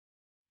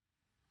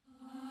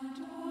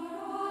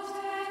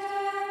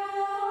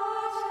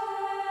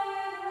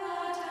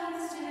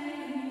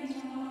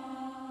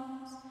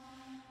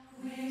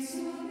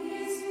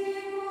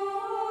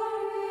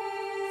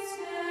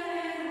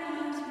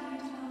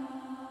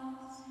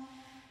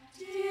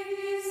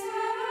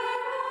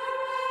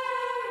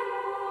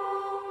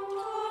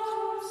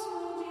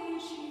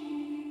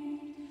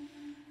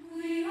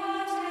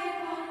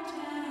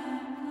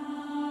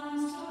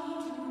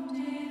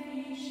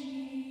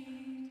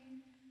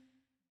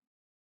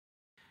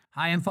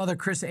Hi, I'm Father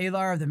Chris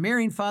Alar of the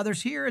Marian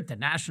Fathers here at the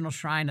National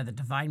Shrine of the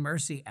Divine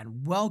Mercy,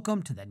 and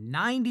welcome to the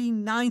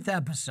 99th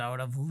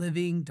episode of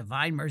Living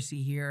Divine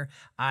Mercy here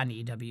on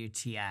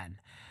EWTN.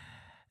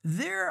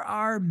 There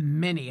are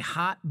many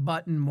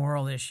hot-button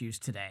moral issues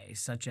today,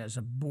 such as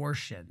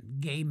abortion,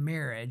 gay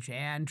marriage,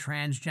 and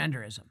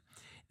transgenderism.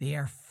 They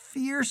are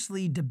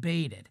fiercely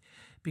debated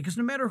because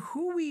no matter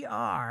who we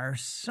are,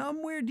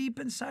 somewhere deep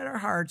inside our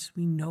hearts,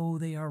 we know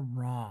they are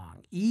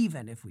wrong,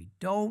 even if we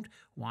don't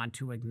want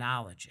to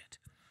acknowledge it.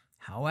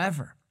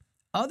 However,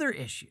 other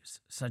issues,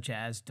 such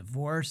as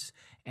divorce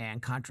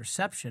and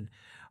contraception,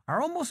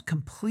 are almost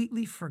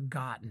completely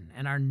forgotten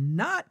and are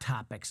not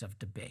topics of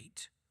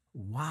debate.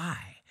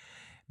 Why?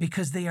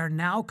 Because they are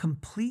now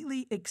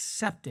completely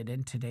accepted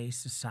in today's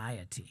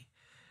society.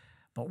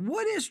 But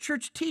what is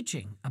church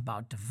teaching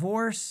about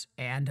divorce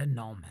and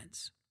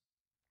annulments?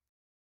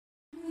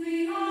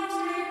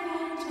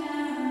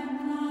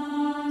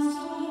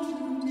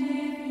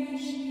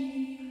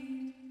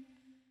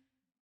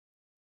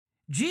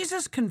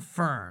 Jesus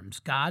confirms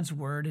God's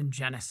word in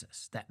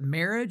Genesis that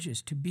marriage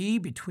is to be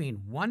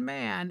between one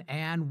man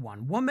and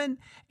one woman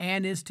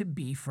and is to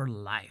be for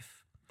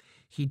life.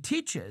 He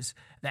teaches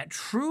that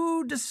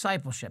true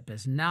discipleship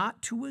is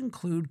not to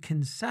include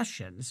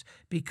concessions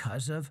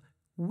because of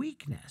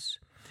weakness.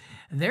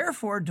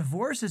 Therefore,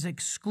 divorce is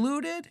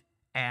excluded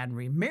and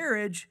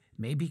remarriage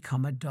may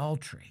become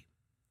adultery.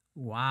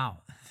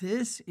 Wow,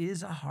 this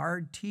is a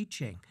hard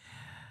teaching.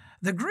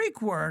 The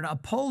Greek word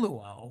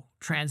apoluo,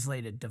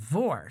 translated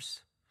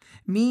divorce,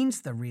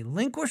 means the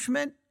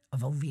relinquishment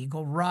of a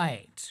legal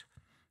right.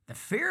 The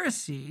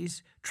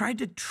Pharisees tried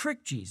to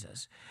trick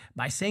Jesus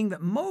by saying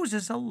that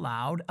Moses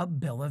allowed a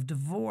bill of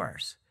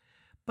divorce.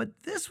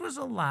 But this was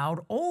allowed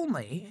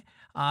only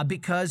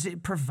because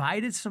it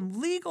provided some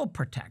legal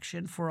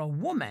protection for a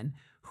woman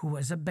who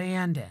was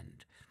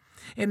abandoned.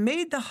 It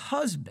made the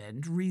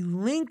husband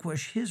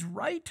relinquish his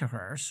right to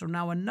her, so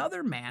now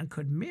another man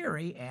could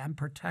marry and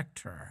protect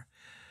her.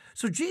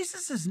 So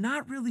Jesus is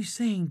not really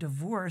saying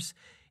divorce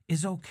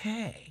is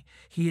okay.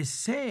 He is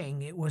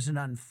saying it was an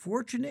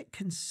unfortunate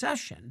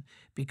concession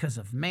because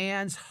of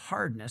man's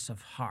hardness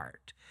of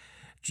heart.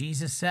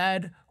 Jesus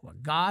said,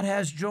 "What God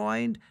has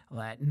joined,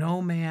 let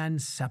no man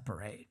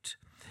separate."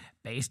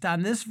 Based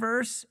on this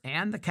verse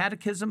and the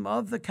Catechism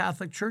of the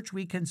Catholic Church,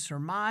 we can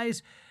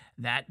surmise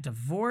that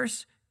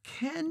divorce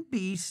can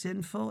be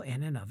sinful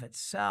in and of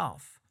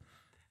itself.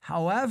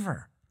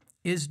 However,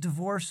 is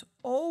divorce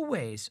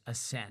always a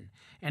sin,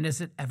 and is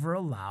it ever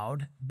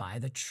allowed by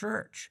the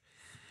Church?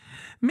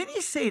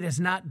 Many say it is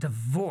not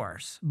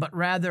divorce, but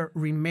rather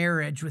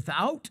remarriage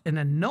without an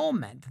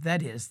annulment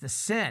that is the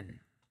sin.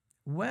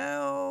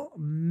 Well,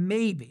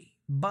 maybe,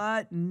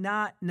 but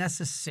not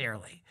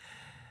necessarily.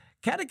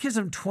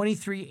 Catechism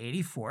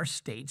 2384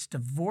 states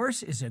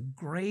divorce is a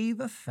grave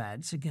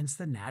offense against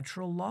the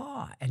natural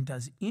law and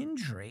does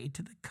injury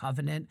to the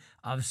covenant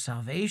of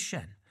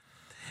salvation.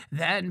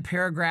 Then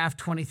paragraph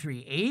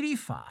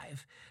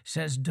 2385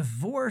 says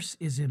divorce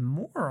is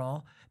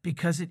immoral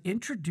because it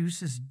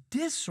introduces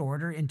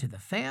disorder into the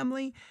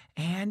family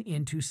and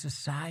into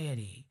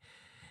society.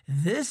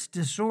 This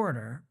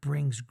disorder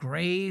brings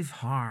grave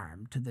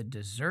harm to the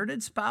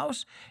deserted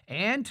spouse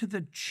and to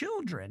the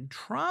children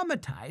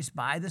traumatized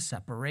by the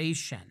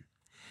separation.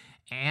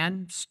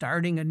 And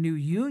starting a new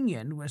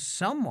union with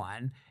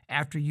someone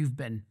after you've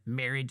been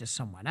married to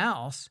someone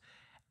else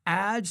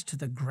adds to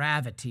the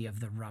gravity of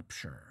the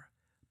rupture,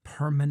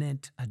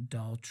 permanent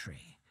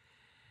adultery.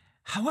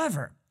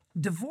 However,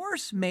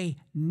 divorce may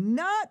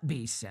not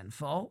be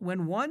sinful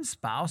when one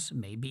spouse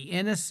may be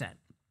innocent.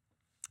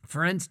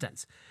 For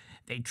instance,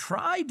 they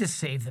tried to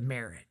save the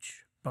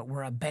marriage, but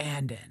were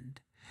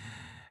abandoned.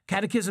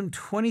 Catechism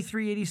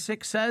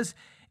 2386 says,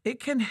 it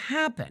can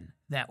happen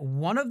that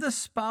one of the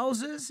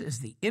spouses is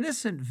the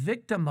innocent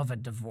victim of a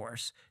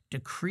divorce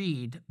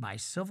decreed by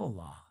civil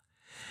law.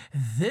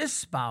 This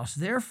spouse,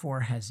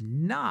 therefore, has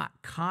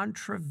not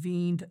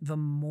contravened the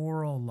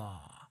moral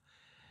law.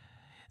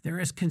 There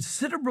is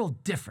considerable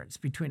difference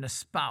between a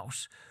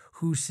spouse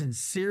who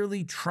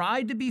sincerely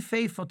tried to be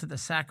faithful to the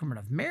sacrament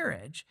of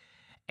marriage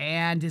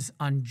and is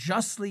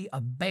unjustly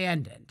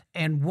abandoned,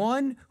 and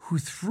one who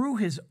through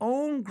his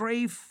own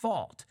grave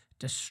fault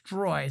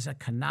destroys a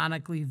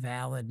canonically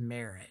valid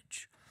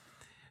marriage.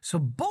 So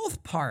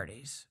both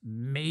parties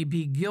may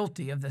be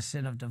guilty of the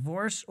sin of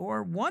divorce,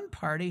 or one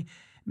party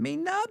may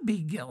not be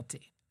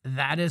guilty.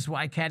 That is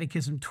why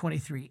Catechism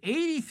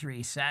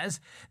 2383 says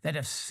that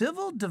if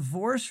civil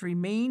divorce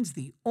remains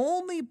the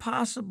only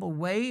possible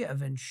way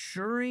of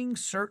ensuring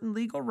certain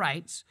legal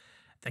rights,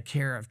 the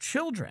care of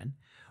children,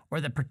 or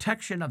the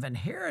protection of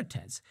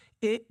inheritance,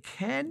 it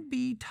can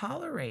be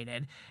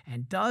tolerated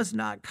and does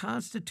not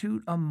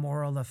constitute a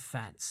moral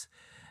offense.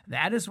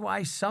 That is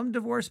why some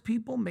divorced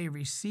people may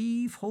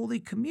receive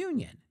Holy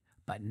Communion,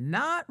 but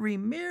not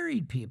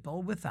remarried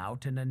people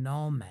without an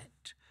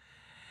annulment.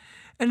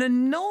 An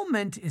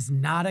annulment is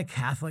not a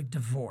Catholic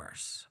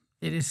divorce.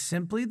 It is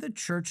simply the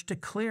Church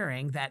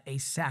declaring that a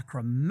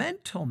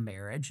sacramental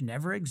marriage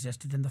never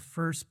existed in the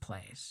first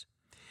place.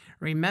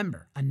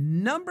 Remember, a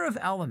number of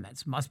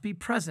elements must be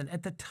present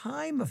at the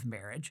time of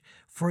marriage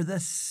for the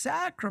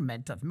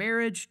sacrament of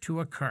marriage to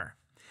occur.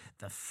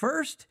 The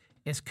first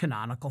is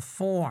canonical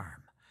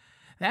form.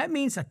 That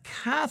means a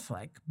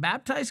Catholic,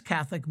 baptized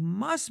Catholic,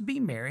 must be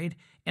married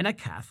in a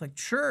Catholic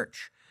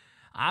church.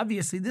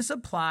 Obviously, this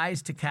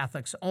applies to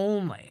Catholics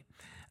only.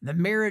 The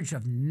marriage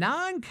of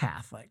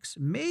non-Catholics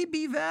may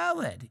be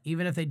valid,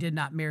 even if they did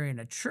not marry in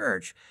a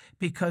church,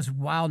 because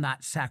while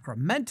not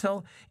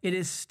sacramental, it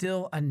is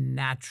still a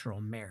natural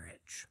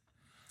marriage.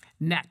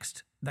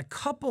 Next, the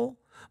couple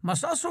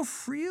must also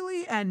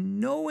freely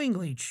and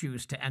knowingly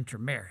choose to enter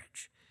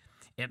marriage.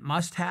 It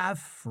must have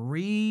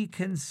free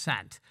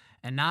consent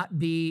and not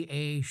be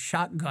a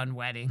shotgun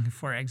wedding,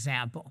 for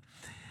example.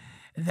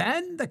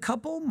 Then the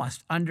couple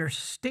must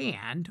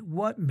understand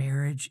what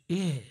marriage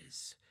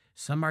is.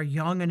 Some are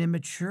young and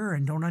immature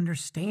and don't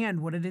understand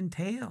what it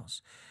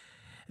entails.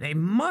 They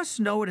must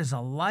know it is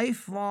a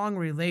lifelong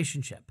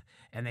relationship,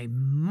 and they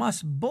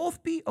must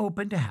both be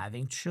open to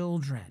having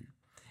children.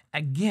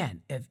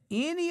 Again, if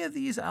any of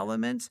these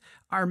elements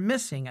are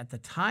missing at the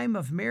time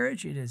of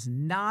marriage, it is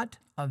not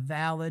a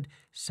valid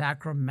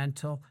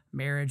sacramental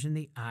marriage in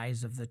the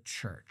eyes of the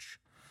church.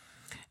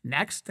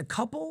 Next, the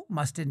couple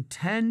must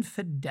intend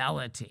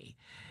fidelity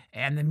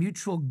and the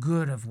mutual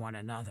good of one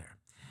another.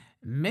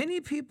 Many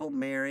people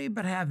marry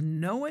but have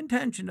no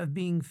intention of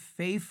being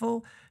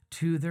faithful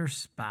to their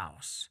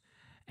spouse.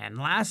 And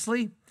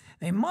lastly,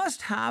 they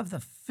must have the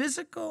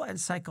physical and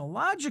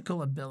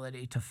psychological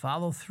ability to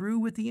follow through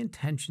with the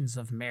intentions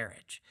of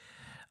marriage.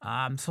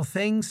 So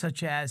things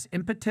such as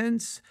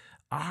impotence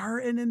are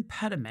an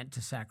impediment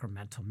to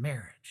sacramental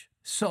marriage.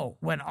 So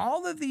when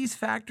all of these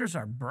factors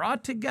are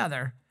brought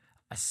together,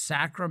 a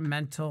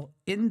sacramental,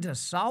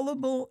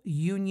 indissoluble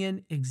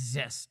union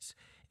exists.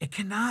 It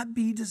cannot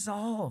be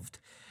dissolved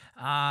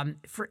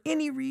for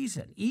any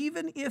reason,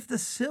 even if the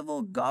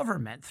civil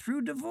government,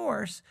 through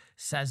divorce,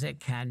 says it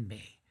can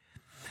be.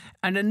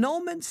 An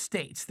annulment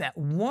states that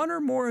one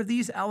or more of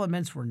these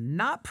elements were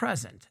not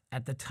present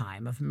at the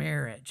time of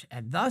marriage,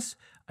 and thus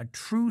a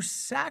true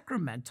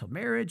sacramental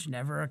marriage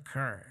never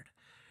occurred.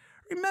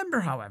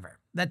 Remember, however,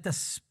 that the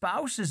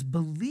spouses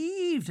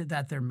believed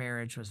that their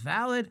marriage was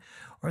valid,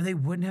 or they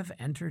wouldn't have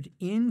entered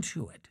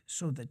into it,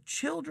 so the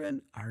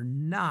children are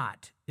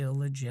not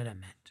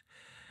illegitimate.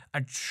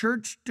 A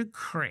church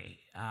decree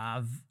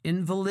of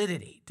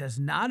invalidity does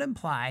not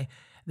imply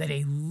that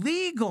a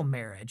legal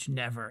marriage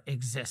never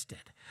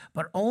existed,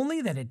 but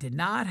only that it did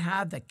not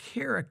have the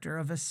character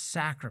of a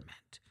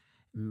sacrament,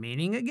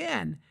 meaning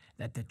again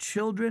that the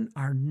children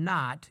are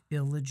not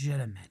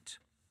illegitimate.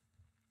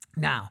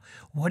 Now,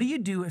 what do you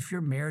do if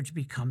your marriage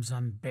becomes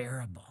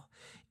unbearable?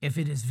 If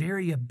it is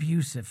very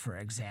abusive, for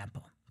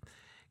example?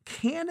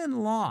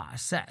 Canon law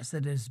says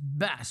that it is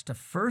best to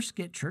first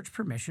get church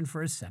permission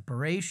for a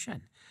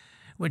separation,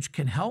 which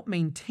can help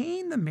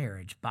maintain the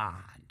marriage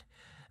bond.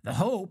 The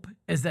hope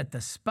is that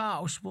the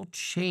spouse will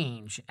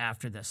change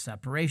after the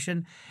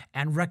separation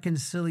and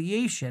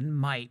reconciliation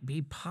might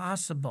be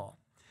possible.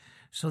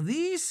 So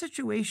these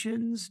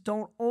situations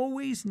don't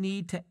always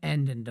need to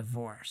end in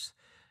divorce.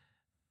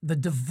 The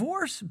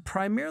divorce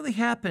primarily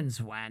happens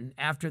when,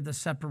 after the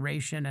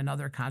separation and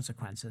other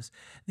consequences,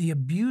 the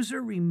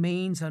abuser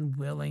remains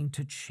unwilling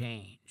to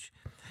change.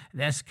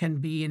 This can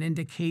be an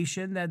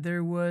indication that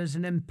there was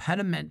an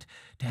impediment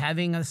to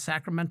having a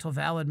sacramental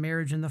valid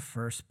marriage in the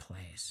first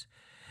place.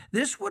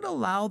 This would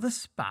allow the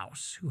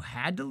spouse who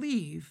had to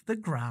leave the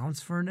grounds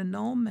for an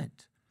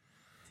annulment.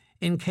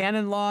 In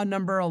canon law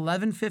number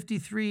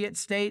 1153, it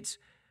states,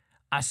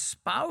 "A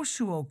spouse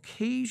who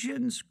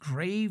occasions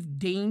grave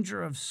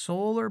danger of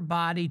soul or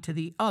body to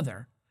the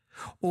other,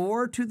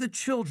 or to the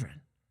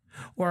children,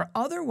 or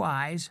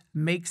otherwise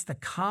makes the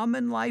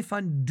common life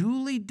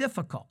unduly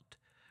difficult,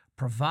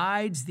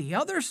 provides the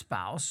other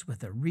spouse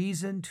with a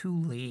reason to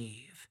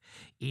leave,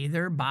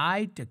 either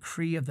by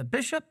decree of the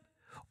bishop,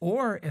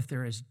 or if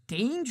there is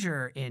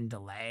danger in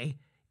delay,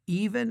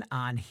 even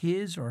on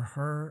his or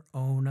her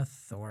own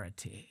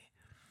authority."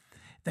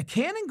 The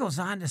canon goes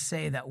on to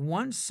say that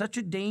once such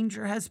a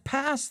danger has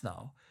passed,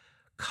 though,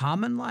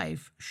 common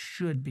life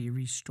should be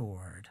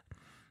restored.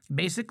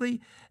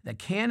 Basically, the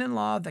canon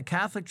law of the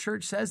Catholic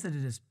Church says that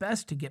it is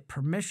best to get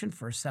permission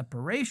for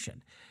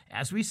separation.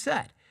 As we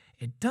said,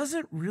 it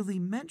doesn't really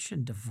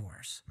mention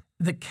divorce.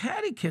 The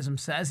Catechism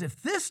says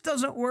if this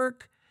doesn't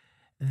work,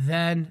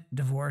 then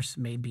divorce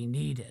may be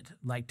needed,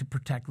 like to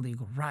protect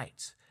legal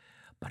rights.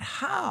 But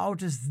how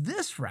does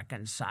this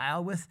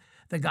reconcile with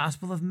the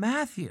Gospel of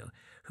Matthew,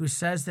 who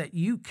says that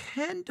you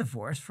can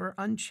divorce for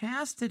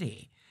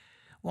unchastity?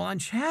 Well,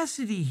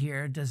 unchastity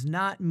here does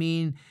not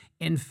mean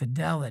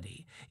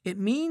infidelity. It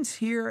means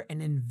here an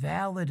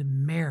invalid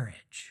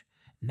marriage,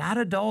 not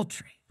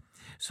adultery.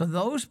 So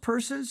those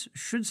persons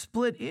should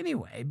split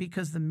anyway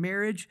because the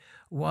marriage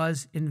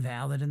was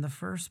invalid in the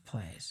first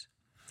place.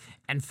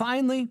 And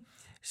finally,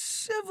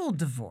 civil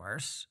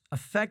divorce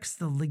affects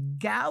the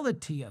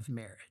legality of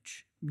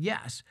marriage,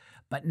 yes,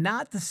 but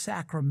not the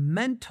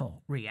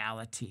sacramental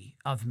reality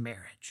of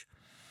marriage.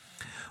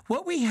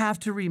 What we have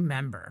to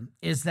remember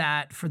is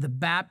that for the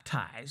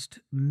baptized,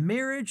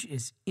 marriage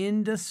is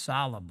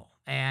indissoluble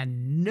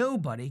and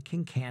nobody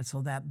can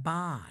cancel that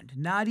bond,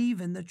 not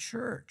even the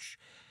church.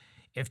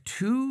 If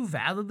two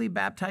validly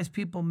baptized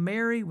people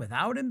marry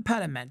without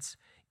impediments,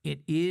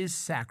 it is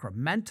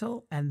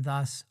sacramental and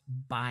thus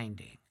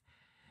binding.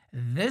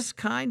 This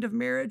kind of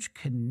marriage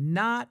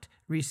cannot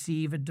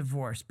receive a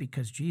divorce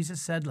because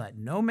Jesus said, "Let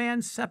no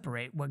man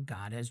separate what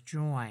God has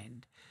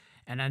joined."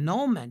 An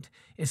annulment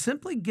is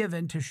simply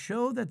given to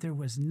show that there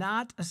was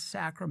not a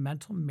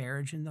sacramental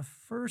marriage in the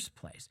first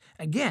place.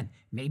 Again,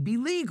 may be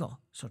legal,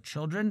 so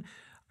children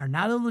are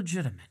not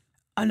illegitimate.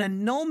 An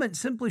annulment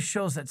simply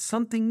shows that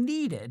something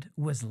needed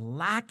was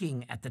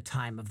lacking at the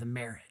time of the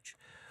marriage,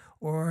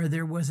 or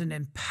there was an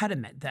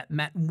impediment that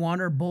meant one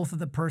or both of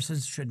the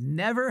persons should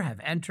never have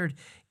entered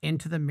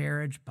into the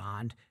marriage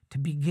bond to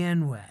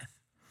begin with.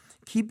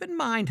 Keep in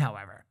mind,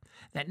 however,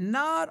 that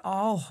not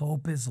all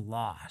hope is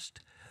lost.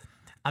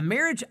 A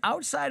marriage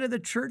outside of the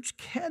church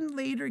can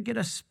later get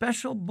a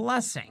special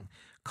blessing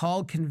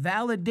called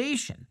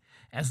convalidation,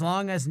 as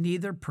long as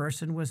neither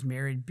person was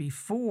married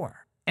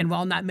before. And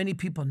while not many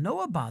people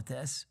know about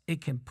this,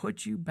 it can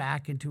put you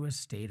back into a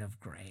state of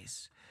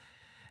grace.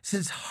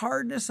 Since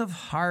hardness of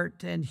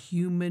heart and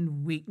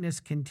human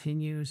weakness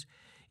continues,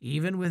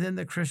 even within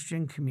the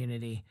Christian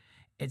community,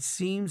 it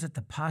seems that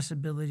the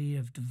possibility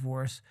of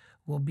divorce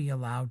will be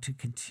allowed to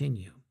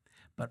continue,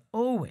 but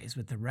always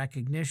with the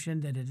recognition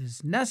that it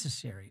is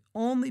necessary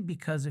only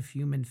because of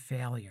human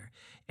failure.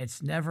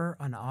 It's never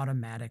an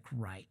automatic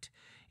right.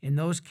 In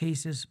those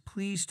cases,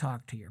 please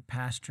talk to your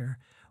pastor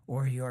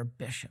or your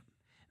bishop.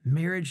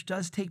 Marriage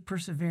does take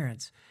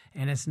perseverance,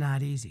 and it's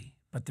not easy,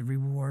 but the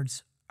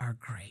rewards are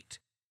great.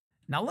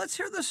 Now let's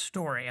hear the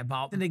story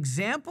about an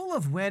example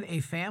of when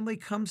a family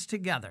comes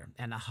together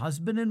and a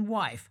husband and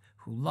wife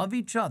who love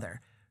each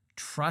other,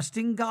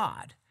 trusting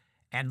God,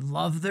 and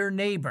love their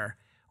neighbor,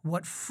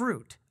 what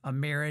fruit a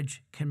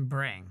marriage can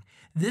bring.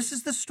 This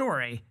is the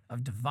story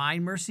of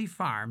Divine Mercy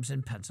Farms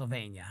in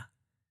Pennsylvania.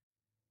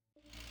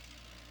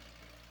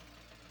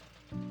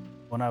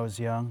 When I was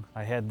young,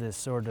 I had this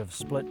sort of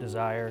split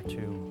desire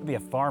to be a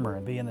farmer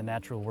and be in the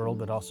natural world,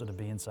 but also to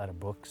be inside of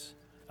books.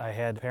 I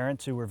had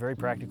parents who were very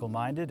practical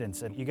minded and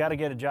said, you got to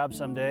get a job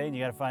someday and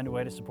you got to find a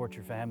way to support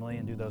your family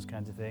and do those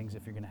kinds of things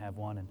if you're going to have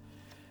one. And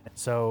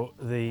so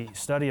the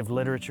study of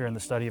literature and the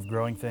study of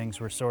growing things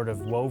were sort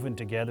of woven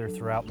together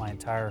throughout my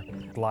entire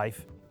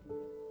life.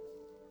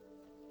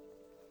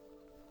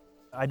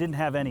 I didn't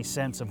have any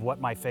sense of what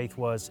my faith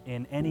was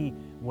in any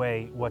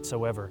way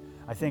whatsoever.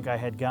 I think I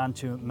had gone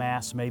to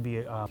Mass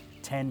maybe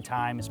 10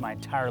 times my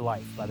entire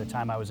life by the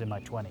time I was in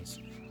my 20s.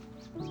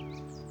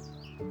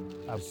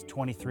 I was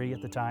 23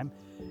 at the time,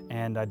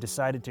 and I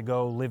decided to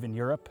go live in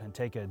Europe and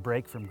take a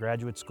break from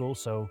graduate school.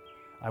 So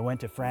I went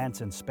to France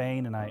and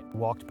Spain, and I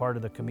walked part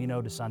of the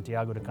Camino de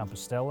Santiago de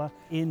Compostela.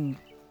 In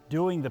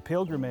doing the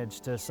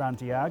pilgrimage to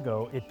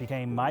Santiago, it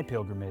became my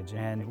pilgrimage.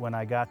 And when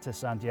I got to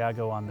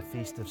Santiago on the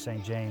Feast of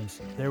St.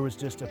 James, there was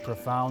just a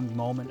profound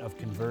moment of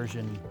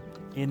conversion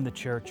in the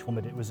church.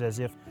 It was as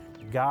if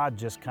God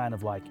just kind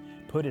of like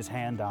put his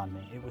hand on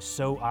me. It was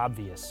so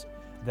obvious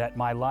that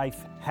my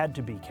life had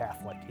to be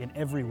Catholic in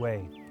every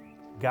way.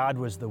 God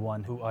was the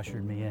one who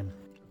ushered me in.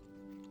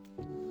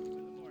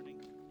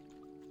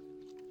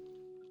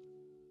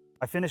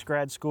 I finished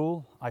grad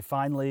school. I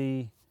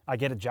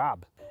get a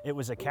job. It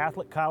was a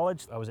Catholic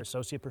college. I was an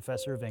associate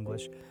professor of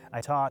English.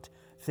 I taught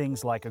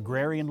things like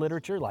agrarian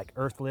literature, like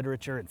earth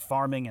literature and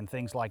farming and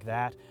things like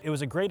that. It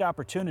was a great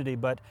opportunity,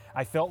 but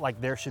I felt like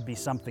there should be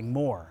something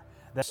more.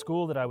 The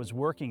school that I was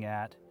working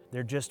at,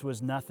 there just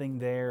was nothing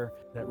there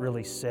that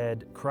really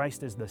said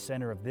Christ is the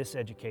center of this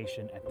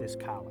education at this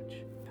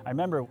college. I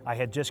remember I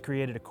had just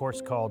created a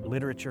course called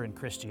Literature and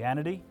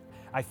Christianity.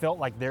 I felt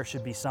like there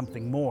should be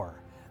something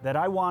more, that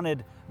I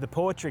wanted the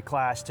poetry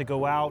class to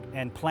go out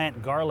and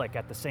plant garlic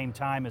at the same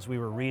time as we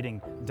were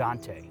reading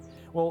Dante.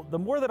 Well, the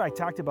more that I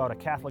talked about a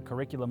Catholic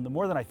curriculum, the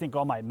more that I think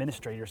all my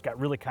administrators got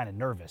really kind of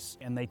nervous,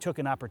 and they took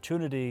an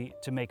opportunity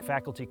to make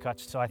faculty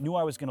cuts, so I knew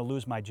I was going to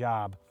lose my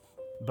job.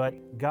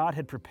 But God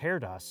had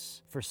prepared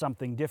us for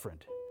something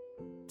different,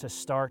 to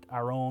start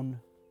our own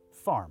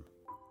farm.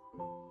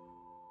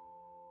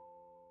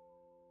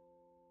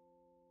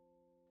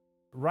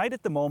 Right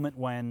at the moment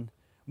when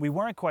we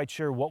weren't quite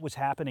sure what was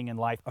happening in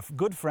life, a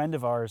good friend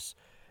of ours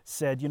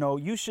said,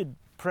 you should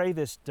pray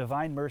this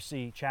Divine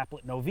Mercy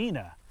Chaplet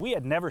novena. We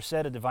had never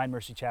said a Divine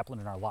Mercy Chaplet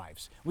in our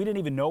lives. We didn't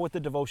even know what the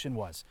devotion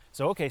was.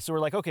 So we're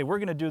like, we're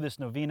going to do this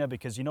novena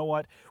because you know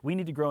what? We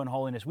need to grow in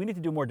holiness. We need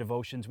to do more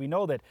devotions. We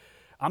know that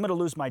I'm going to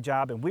lose my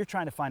job and we're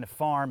trying to find a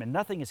farm and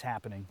nothing is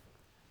happening.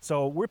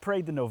 So we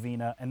prayed the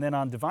novena, and then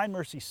on Divine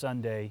Mercy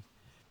Sunday,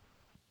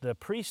 the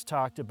priest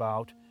talked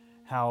about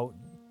how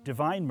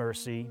Divine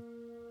Mercy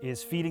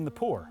is feeding the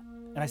poor.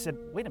 And I said,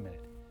 wait a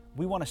minute,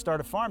 we want to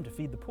start a farm to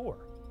feed the poor.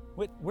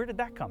 Where did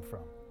that come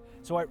from?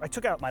 So I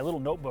took out my little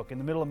notebook in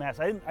the middle of Mass.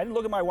 I didn't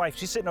look at my wife,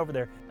 she's sitting over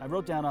there. I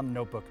wrote down on the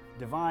notebook,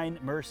 Divine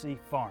Mercy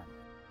Farm.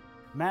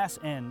 Mass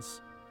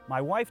ends,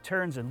 my wife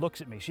turns and looks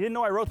at me. She didn't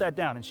know I wrote that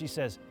down, and she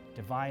says,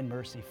 Divine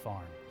Mercy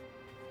Farm.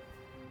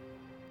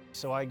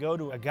 So I go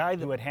to a guy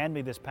who had handed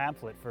me this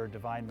pamphlet for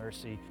Divine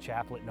Mercy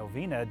Chaplet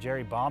Novena,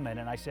 Jerry Bauman,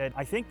 and I said,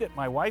 I think that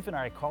my wife and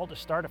I are called to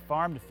start a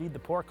farm to feed the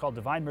poor called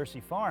Divine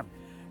Mercy Farm.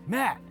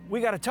 Matt, we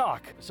got to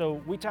talk.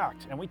 So we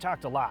talked, and we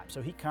talked a lot.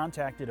 So he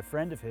contacted a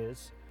friend of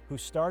his who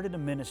started a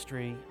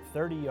ministry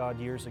 30-odd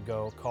years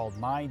ago called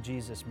My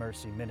Jesus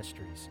Mercy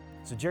Ministries.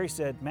 So Jerry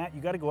said, Matt,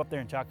 you got to go up there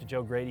and talk to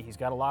Joe Grady. He's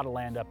got a lot of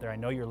land up there. I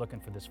know you're looking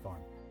for this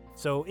farm.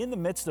 So in the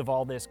midst of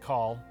all this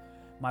call,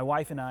 my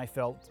wife and I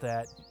felt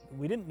that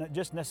we didn't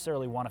just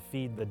necessarily want to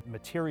feed the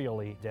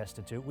materially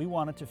destitute. We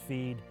wanted to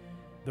feed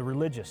the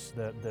religious,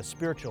 the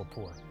spiritual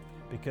poor,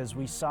 because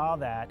we saw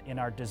that in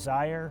our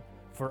desire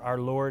for our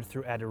Lord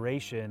through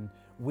adoration,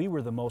 we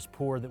were the most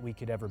poor that we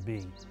could ever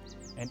be.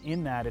 And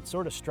in that, it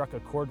sort of struck a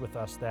chord with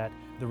us that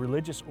the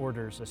religious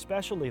orders,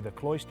 especially the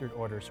cloistered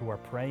orders who are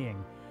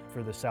praying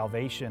for the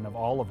salvation of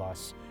all of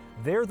us,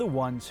 they're the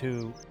ones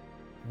who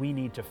we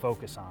need to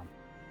focus on.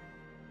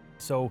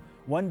 So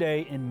one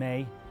day in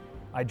May,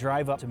 I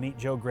drive up to meet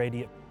Joe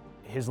Grady.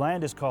 His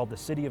land is called the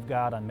City of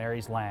God on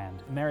Mary's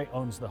land. Mary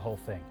owns the whole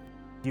thing.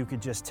 You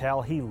could just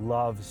tell he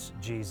loves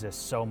Jesus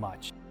so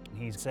much.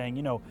 He's saying,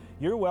 you know,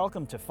 you're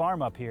welcome to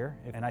farm up here.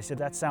 And I said,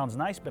 that sounds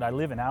nice, but I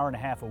live an hour and a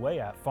half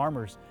away.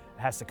 Farmers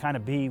has to kind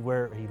of be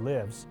where he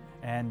lives.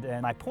 And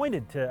I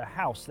pointed to a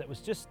house that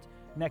was just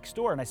next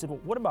door. And I said, well,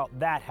 what about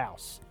that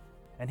house?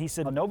 And he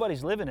said, well,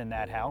 nobody's living in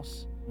that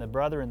house. The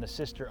brother and the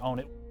sister own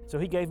it. So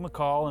he gave him a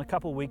call, and a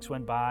couple of weeks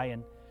went by,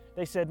 and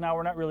they said, no,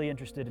 we're not really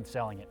interested in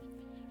selling it.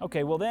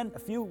 Okay, well then, a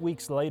few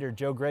weeks later,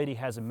 Joe Grady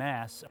has a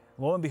mass.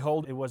 Lo and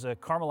behold, it was a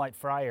Carmelite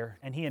friar,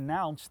 and he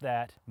announced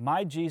that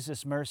My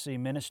Jesus Mercy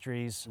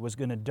Ministries was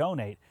going to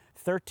donate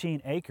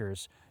 13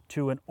 acres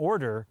to an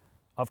order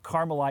of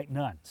Carmelite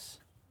nuns.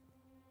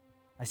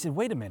 I said,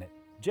 wait a minute,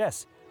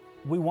 Jess,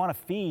 we want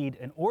to feed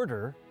an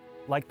order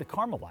like the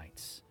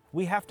Carmelites.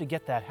 We have to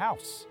get that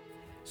house.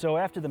 So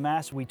after the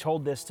Mass, we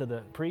told this to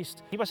the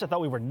priest. He must have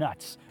thought we were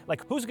nuts.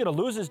 Like, who's going to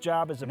lose his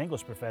job as an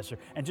English professor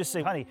and just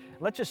say, honey,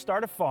 let's just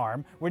start a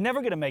farm. We're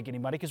never going to make any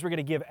money because we're going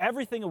to give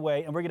everything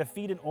away and we're going to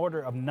feed an order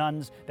of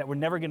nuns that we're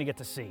never going to get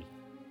to see.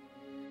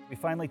 We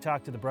finally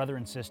talked to the brother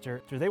and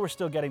sister. They were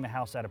still getting the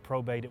house out of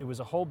probate. It was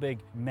a whole big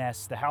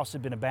mess. The house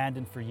had been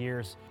abandoned for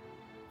years.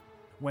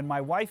 When my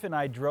wife and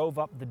I drove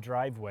up the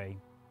driveway,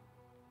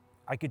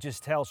 I could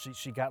just tell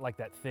she got like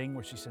that thing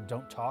where she said,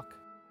 don't talk.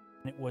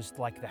 It was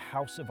like the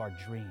house of our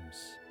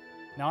dreams.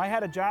 Now, I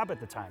had a job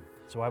at the time,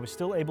 so I was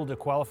still able to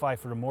qualify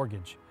for a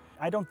mortgage.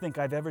 I don't think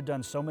I've ever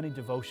done so many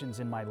devotions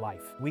in my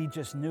life. We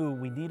just knew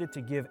we needed to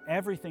give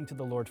everything to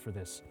the Lord for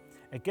this.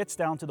 It gets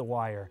down to the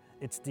wire.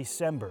 It's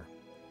December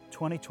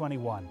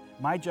 2021.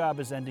 My job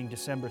is ending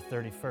December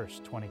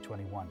 31st,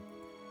 2021.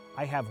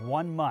 I have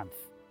 1 month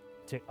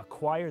to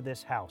acquire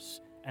this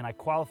house, and I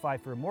qualify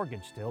for a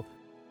mortgage still.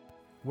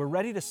 We're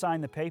ready to sign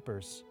the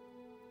papers,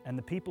 and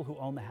the people who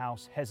own the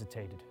house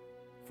hesitated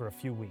for a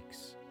few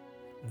weeks.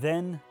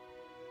 Then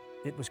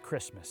it was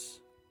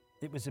Christmas.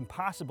 It was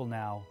impossible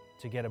now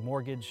to get a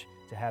mortgage,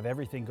 to have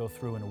everything go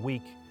through in a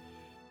week.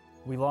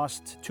 We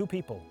lost 2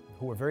 people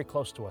who were very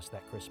close to us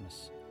that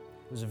Christmas.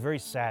 It was a very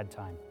sad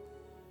time.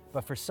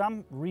 But for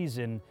some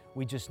reason,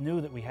 we just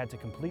knew that we had to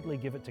completely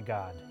give it to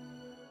God.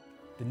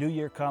 The new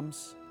year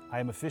comes, I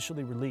am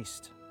officially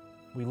released.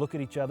 We look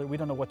at each other, we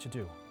don't know what to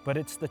do. But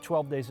it's the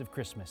 12 days of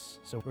Christmas,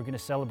 so we're going to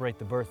celebrate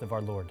the birth of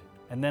our Lord.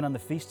 And then on the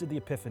Feast of the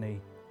Epiphany,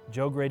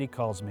 Joe Grady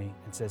calls me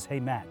and says, hey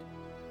Matt,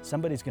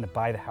 somebody's going to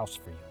buy the house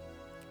for you,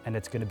 and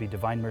it's going to be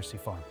Divine Mercy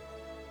Farm.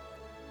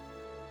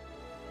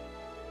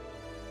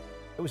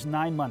 It was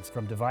 9 months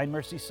from Divine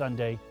Mercy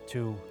Sunday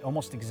to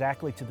almost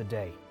exactly to the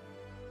day.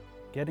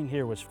 Getting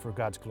here was for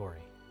God's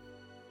glory.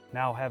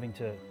 Now having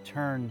to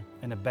turn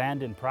an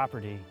abandoned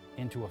property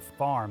into a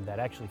farm that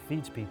actually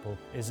feeds people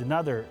is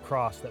another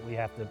cross that we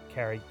have to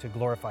carry to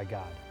glorify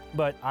God.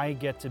 But I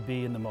get to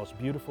be in the most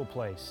beautiful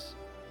place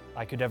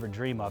I could ever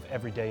dream of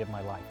every day of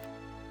my life.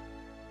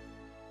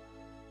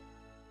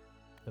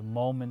 The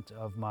moment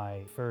of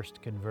my first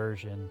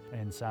conversion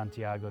in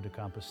Santiago de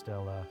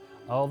Compostela,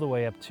 all the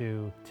way up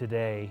to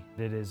today,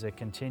 it is a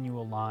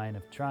continual line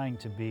of trying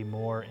to be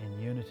more in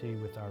unity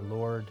with our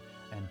Lord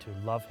and to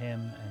love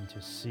Him and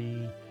to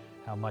see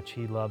how much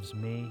He loves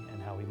me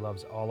and how He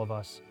loves all of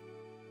us.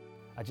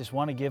 I just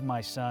want to give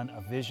my son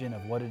a vision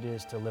of what it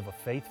is to live a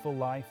faithful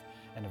life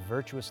and a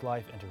virtuous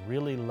life and to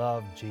really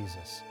love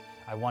Jesus.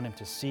 I want him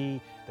to see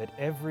that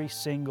every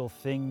single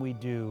thing we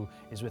do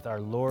is with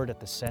our Lord at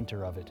the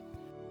center of it.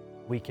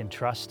 We can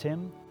trust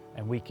Him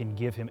and we can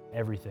give Him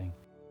everything.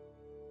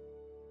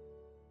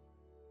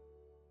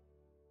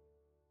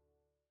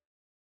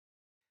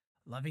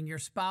 Loving your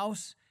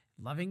spouse,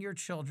 loving your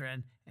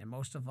children, and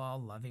most of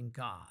all, loving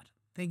God.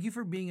 Thank you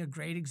for being a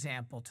great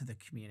example to the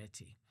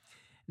community.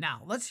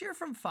 Now, let's hear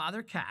from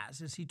Father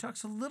Kaz as he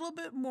talks a little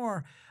bit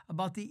more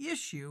about the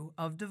issue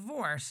of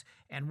divorce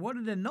and what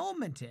an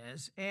annulment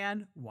is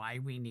and why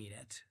we need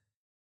it.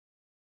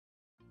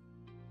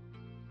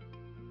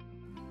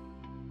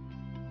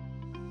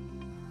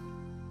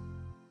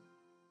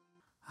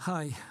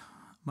 Hi,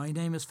 My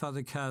name is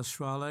Father Kaz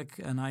Stralek,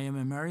 and I am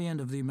a Marian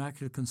of the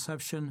Immaculate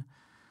Conception,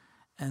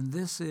 and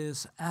this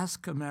is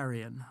Ask a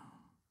Marian.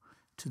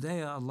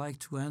 Today I'd like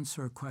to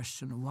answer a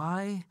question.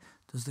 Why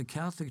does the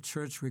Catholic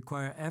Church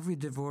require every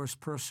divorced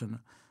person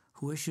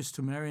who wishes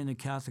to marry in the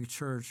Catholic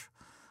Church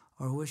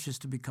or who wishes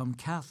to become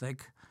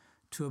Catholic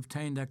to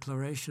obtain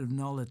declaration of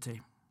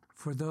nullity?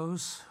 For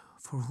those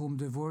for whom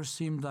divorce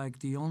seemed like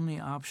the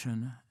only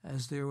option,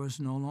 as there was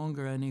no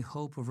longer any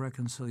hope of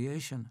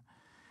reconciliation,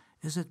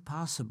 is it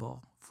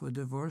possible for a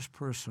divorced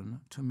person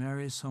to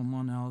marry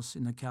someone else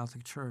in the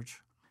Catholic Church?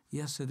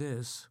 Yes, it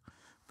is.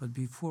 But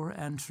before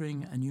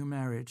entering a new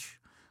marriage,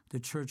 the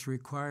Church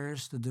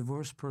requires the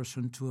divorced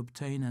person to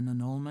obtain an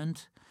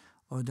annulment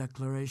or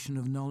declaration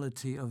of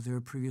nullity of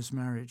their previous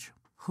marriage.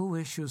 Who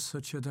issues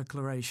such a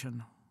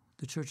declaration?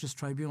 The Church's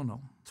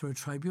tribunal. Through a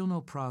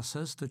tribunal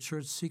process, the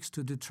Church seeks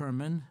to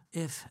determine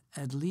if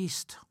at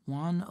least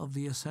one of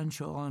the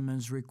essential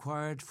elements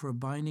required for a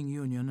binding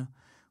union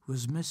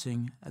was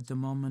missing at the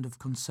moment of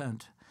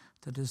consent,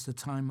 that is, the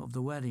time of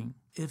the wedding.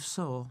 If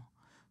so,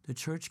 the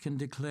Church can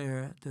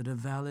declare that a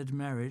valid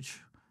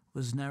marriage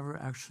was never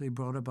actually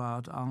brought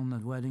about on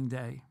the wedding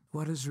day.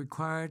 What is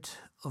required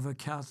of a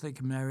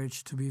Catholic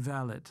marriage to be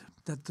valid?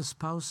 That the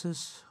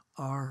spouses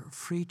are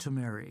free to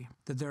marry,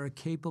 that they are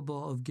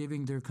capable of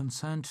giving their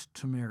consent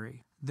to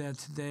marry,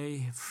 that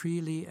they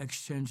freely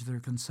exchange their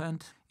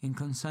consent. In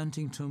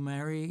consenting to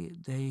marry,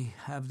 they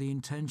have the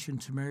intention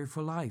to marry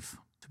for life,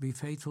 to be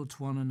faithful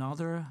to one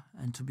another,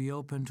 and to be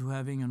open to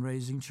having and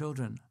raising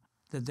children,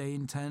 that they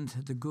intend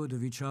the good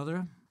of each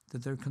other,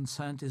 that their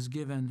consent is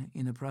given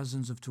in the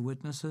presence of two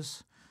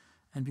witnesses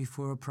and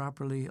before a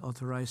properly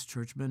authorized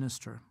church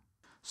minister.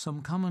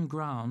 Some common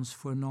grounds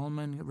for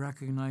annulment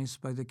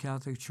recognized by the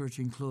Catholic Church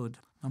include: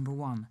 number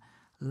one,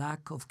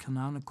 lack of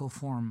canonical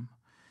form.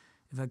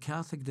 If a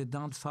Catholic did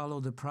not follow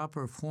the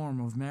proper form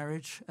of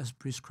marriage as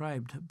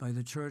prescribed by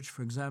the Church,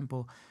 for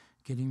example,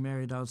 getting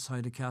married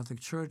outside the Catholic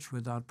Church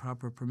without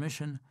proper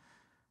permission,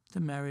 the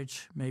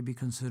marriage may be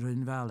considered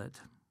invalid.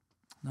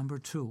 Number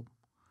two,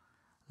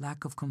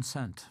 lack of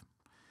consent.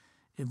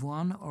 If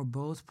one or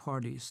both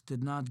parties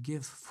did not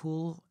give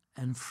full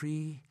and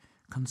free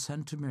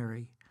consent to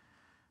marry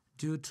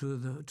due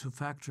to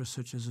factors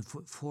such as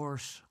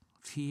force,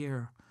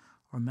 fear,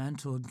 or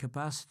mental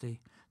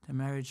incapacity, the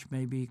marriage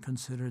may be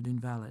considered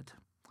invalid.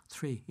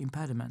 3.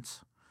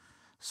 Impediments.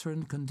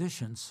 Certain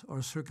conditions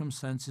or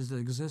circumstances that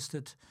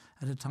existed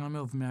at the time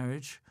of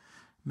marriage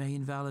may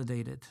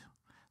invalidate it.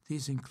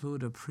 These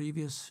include a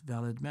previous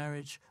valid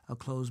marriage, a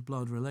close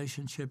blood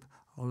relationship,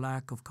 or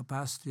lack of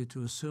capacity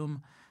to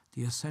assume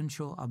the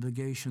essential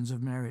obligations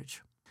of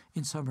marriage.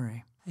 In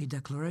summary, a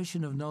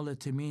declaration of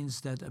nullity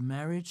means that a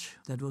marriage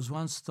that was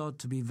once thought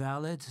to be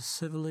valid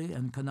civilly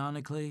and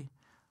canonically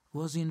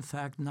was in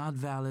fact not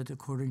valid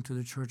according to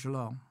the Church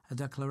law. A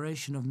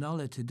declaration of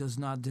nullity does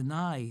not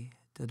deny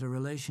that a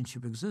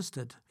relationship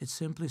existed. It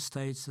simply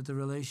states that the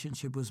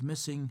relationship was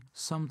missing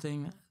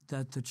something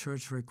that the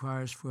Church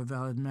requires for a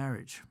valid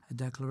marriage. A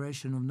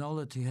declaration of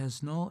nullity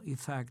has no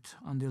effect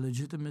on the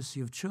legitimacy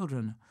of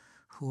children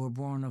who were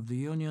born of the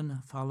union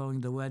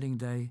following the wedding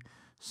day,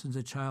 since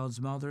the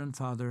child's mother and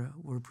father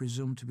were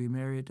presumed to be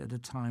married at the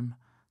time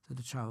that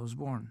the child was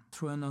born.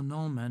 Through an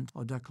annulment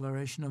or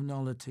declaration of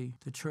nullity,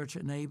 the Church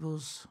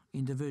enables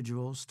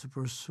individuals to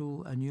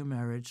pursue a new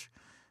marriage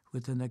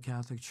within the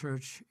Catholic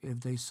Church if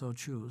they so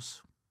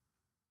choose.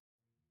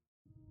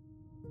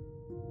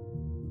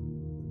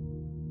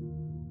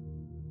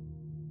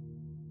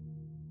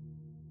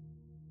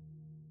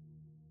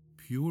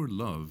 Pure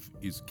love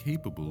is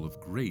capable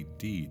of great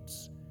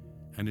deeds,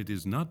 and it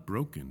is not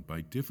broken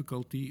by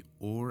difficulty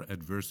or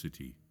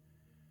adversity.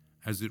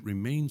 As it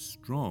remains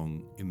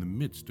strong in the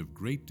midst of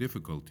great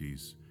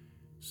difficulties,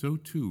 so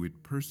too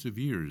it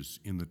perseveres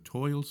in the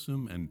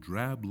toilsome and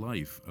drab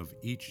life of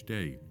each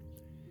day.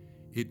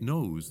 It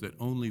knows that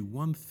only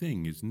one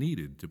thing is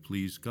needed to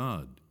please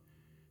God,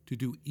 to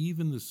do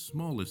even the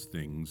smallest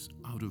things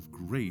out of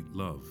great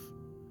love.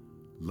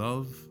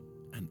 Love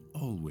and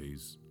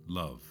always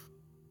love.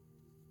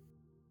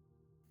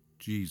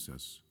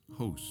 Jesus,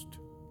 host.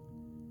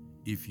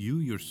 If you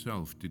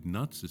yourself did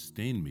not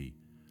sustain me,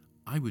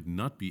 I would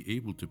not be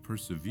able to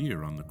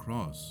persevere on the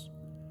cross.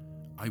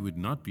 I would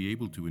not be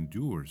able to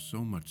endure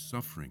so much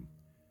suffering.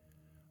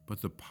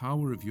 But the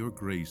power of your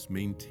grace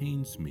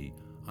maintains me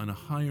on a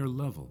higher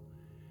level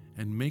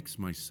and makes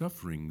my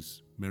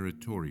sufferings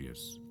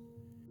meritorious.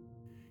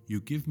 You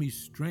give me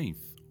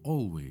strength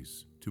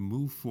always to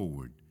move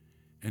forward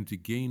and to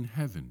gain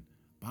heaven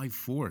by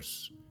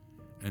force,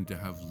 and to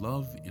have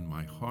love in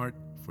my heart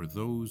for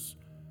those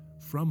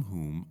from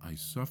whom I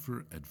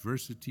suffer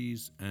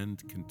adversities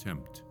and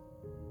contempt.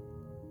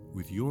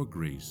 With your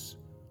grace,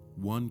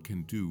 one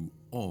can do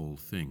all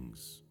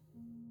things.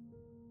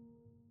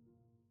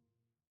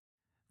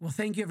 Well,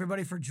 thank you,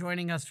 everybody, for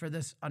joining us for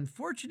this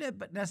unfortunate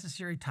but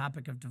necessary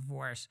topic of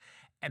divorce.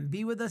 And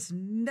be with us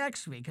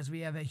next week as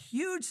we have a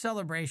huge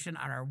celebration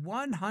on our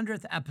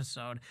 100th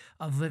episode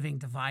of Living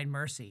Divine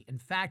Mercy. In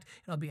fact,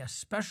 it'll be a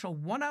special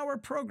 1-hour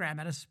program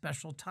at a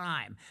special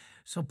time.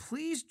 So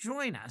please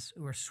join us.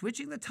 We're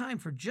switching the time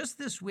for just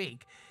this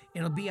week.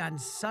 It'll be on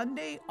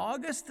Sunday,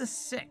 August the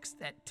 6th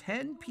at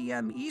 10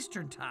 p.m.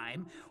 Eastern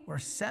Time or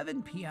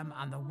 7 p.m.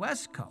 on the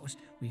West Coast.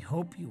 We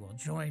hope you will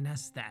join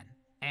us then.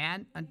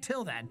 And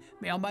until then,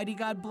 may Almighty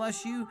God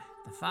bless you,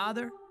 the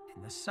Father,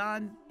 and the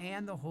Son,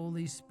 and the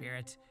Holy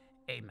Spirit.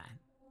 Amen.